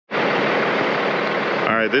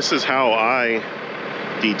right, this is how I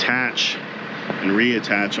detach and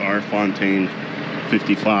reattach our Fontaine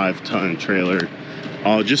 55-ton trailer.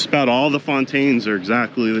 Just about all the Fontaines are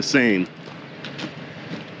exactly the same.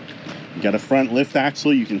 You got a front lift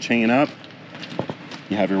axle you can chain up.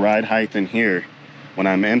 You have your ride height in here. When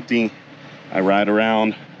I'm empty, I ride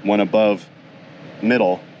around one above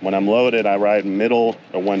middle. When I'm loaded, I ride middle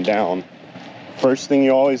or one down. First thing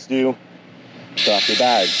you always do, drop your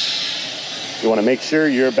bags. You want to make sure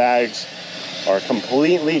your bags are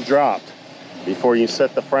completely dropped before you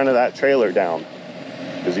set the front of that trailer down.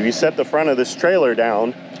 Because if you set the front of this trailer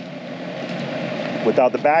down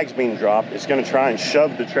without the bags being dropped, it's going to try and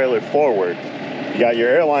shove the trailer forward. You got your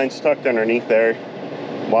airlines tucked underneath there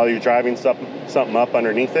while you're driving something up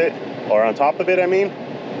underneath it, or on top of it, I mean.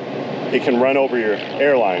 It can run over your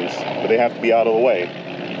airlines, but they have to be out of the way.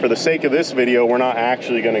 For the sake of this video, we're not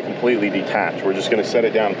actually going to completely detach. We're just going to set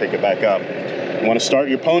it down and pick it back up. You want to start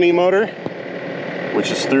your pony motor, which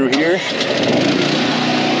is through here.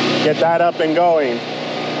 Get that up and going.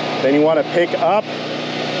 Then you want to pick up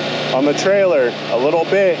on the trailer a little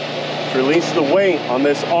bit to release the weight on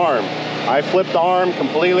this arm. I flip the arm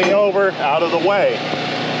completely over, out of the way,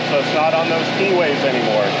 so it's not on those keyways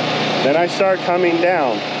anymore. Then I start coming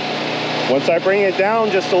down. Once I bring it down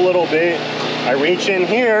just a little bit, I reach in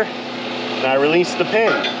here and I release the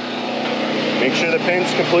pin. Make sure the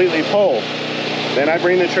pin's completely pulled. Then I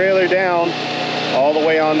bring the trailer down all the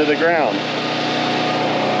way onto the ground.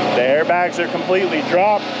 The airbags are completely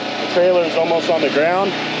dropped. The trailer is almost on the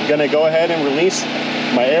ground. I'm gonna go ahead and release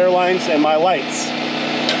my airlines and my lights.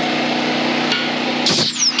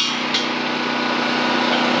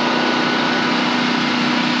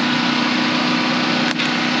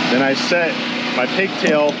 Then I set my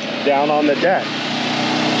pigtail down on the deck.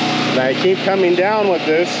 And I keep coming down with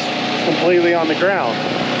this completely on the ground.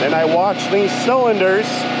 Then I watch these cylinders,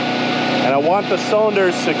 and I want the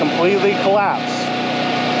cylinders to completely collapse.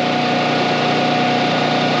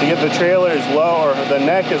 To get the trailer as low, or the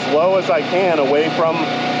neck as low as I can, away from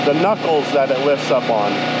the knuckles that it lifts up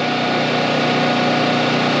on.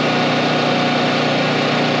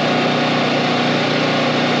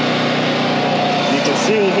 You can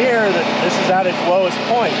see here that this is at its lowest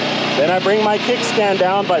point. Then I bring my kickstand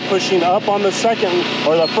down by pushing up on the second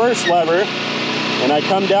or the first lever, and I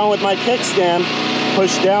come down with my kickstand,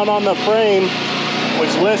 push down on the frame,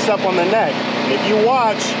 which lifts up on the neck. And if you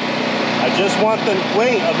watch, I just want the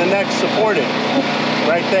weight of the neck supported,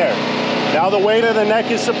 right there. Now the weight of the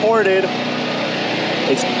neck is supported.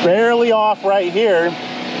 It's barely off right here,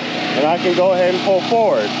 and I can go ahead and pull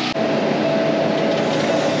forward.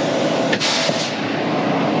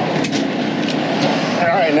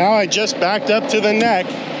 All right, now I just backed up to the neck,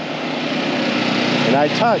 and I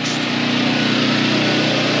touched.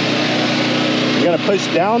 I'm gonna push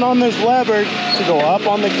down on this lever to go up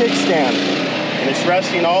on the kickstand. And it's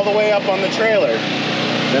resting all the way up on the trailer.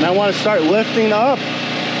 Then I want to start lifting up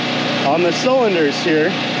on the cylinders here.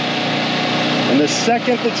 And the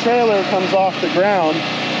second the trailer comes off the ground,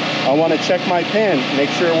 I want to check my pin, make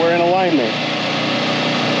sure we're in alignment.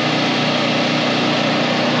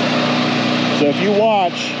 So if you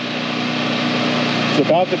watch, it's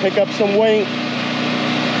about to pick up some weight.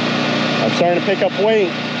 I'm starting to pick up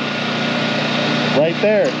weight. Right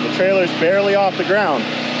there, the trailer's barely off the ground.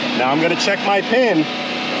 Now I'm going to check my pin.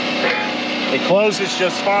 It closes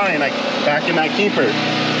just fine. Back in that keeper.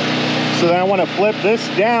 So then I want to flip this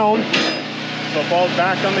down so it falls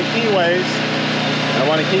back on the keyways. I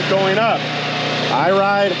want to keep going up. I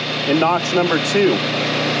ride in notch number 2.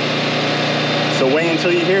 So wait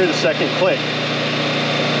until you hear the second click.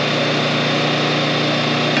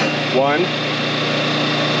 1,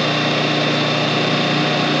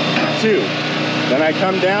 2. Then I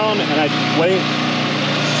come down and I wait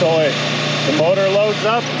so the motor loads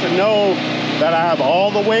up to know that I have all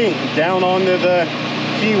the weight down onto the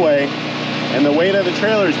keyway, and the weight of the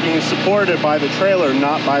trailer is being supported by the trailer,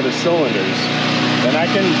 not by the cylinders. Then I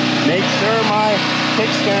can make sure my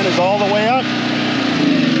kickstand is all the way up.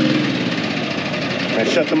 And I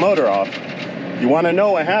shut the motor off. You want to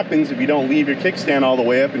know what happens if you don't leave your kickstand all the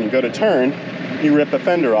way up and you go to turn, you rip a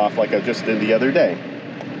fender off like I just did the other day.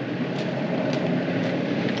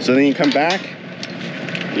 So then you come back,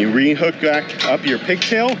 you re-hook back up your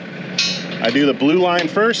pigtail. I do the blue line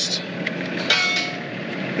first.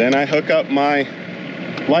 Then I hook up my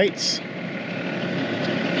lights.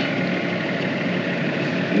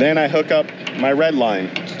 Then I hook up my red line.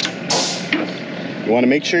 You want to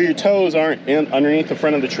make sure your toes aren't underneath the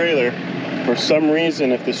front of the trailer. For some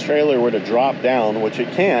reason, if this trailer were to drop down, which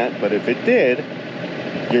it can't, but if it did,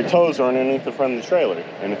 your toes are underneath the front of the trailer.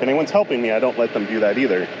 And if anyone's helping me, I don't let them do that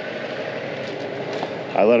either.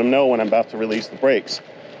 I let them know when I'm about to release the brakes,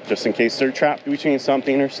 just in case they're trapped between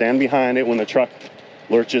something or stand behind it when the truck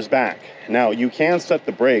lurches back. Now, you can set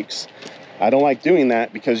the brakes. I don't like doing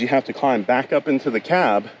that because you have to climb back up into the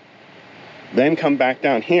cab, then come back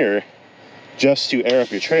down here just to air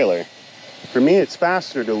up your trailer. For me, it's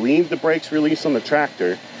faster to leave the brakes released on the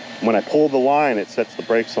tractor. When I pull the line, it sets the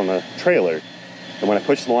brakes on the trailer. And when I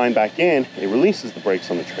push the line back in, it releases the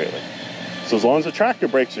brakes on the trailer. So as long as the tractor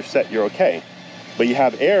brakes are set, you're okay. But you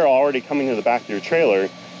have air already coming to the back of your trailer,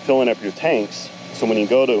 filling up your tanks. So when you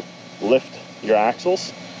go to lift your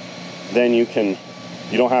axles, then you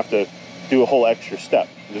don't have to do a whole extra step.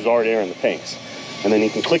 There's already air in the tanks. And then you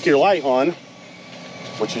can click your light on,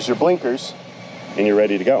 which is your blinkers, and you're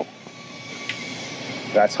ready to go.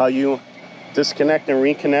 That's how you disconnect and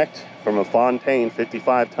reconnect from a Fontaine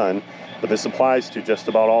 55 ton, but this applies to just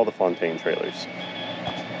about all the Fontaine trailers.